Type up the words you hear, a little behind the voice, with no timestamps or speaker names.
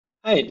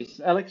Hi, this is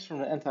Alex from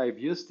the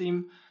anti-abuse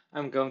team.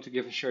 I'm going to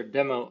give a short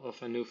demo of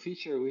a new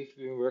feature we've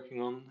been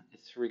working on.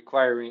 It's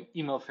requiring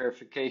email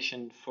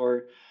verification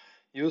for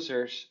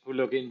users who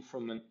log in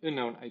from an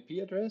unknown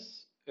IP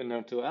address,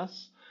 unknown to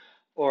us,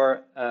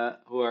 or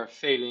who have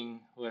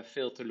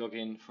failed to log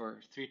in for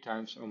 3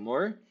 times or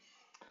more.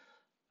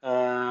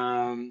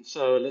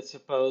 So let's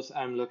suppose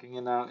I'm logging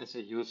in now as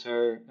a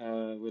user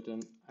with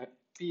an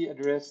IP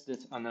address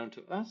that's unknown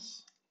to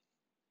us.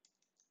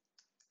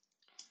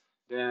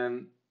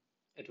 Then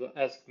it will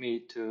ask me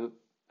to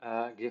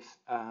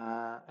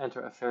enter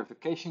a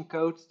verification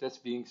code that's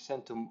being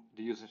sent to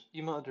the user's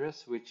email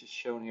address, which is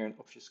shown here in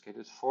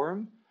obfuscated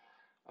form.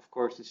 Of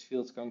course, this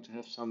field is going to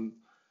have some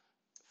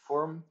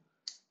format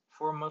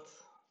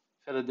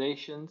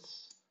validations,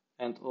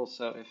 and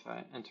also if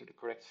I enter the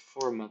correct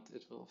format,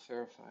 it will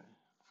verify,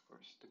 of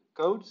course, the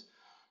code.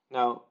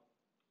 Now,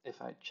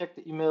 if I check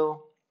the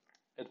email,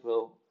 it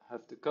will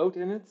have the code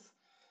in it.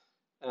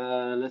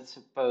 Let's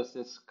suppose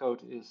this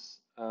code is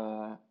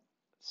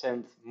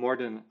sent more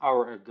than an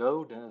hour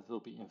ago, then it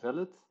will be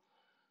invalid.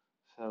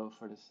 So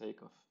for the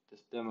sake of this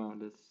demo,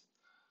 let's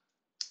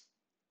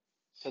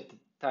set the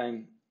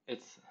time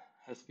it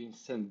has been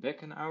sent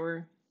back an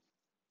hour.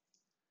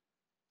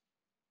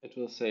 It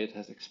will say it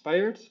has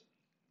expired.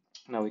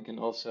 Now we can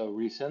also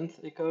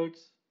resend a code,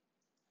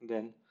 and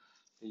then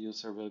the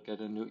user will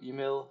get a new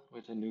email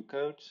with a new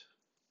code.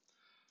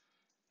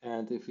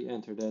 And if we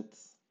enter that,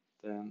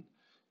 then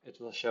it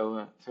will show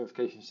a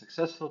verification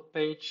successful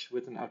page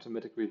with an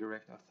automatic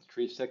redirect after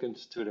 3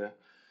 seconds to the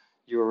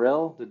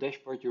URL, the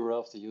dashboard URL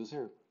of the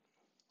user.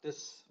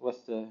 This was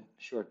the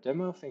short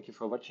demo. Thank you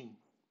for watching.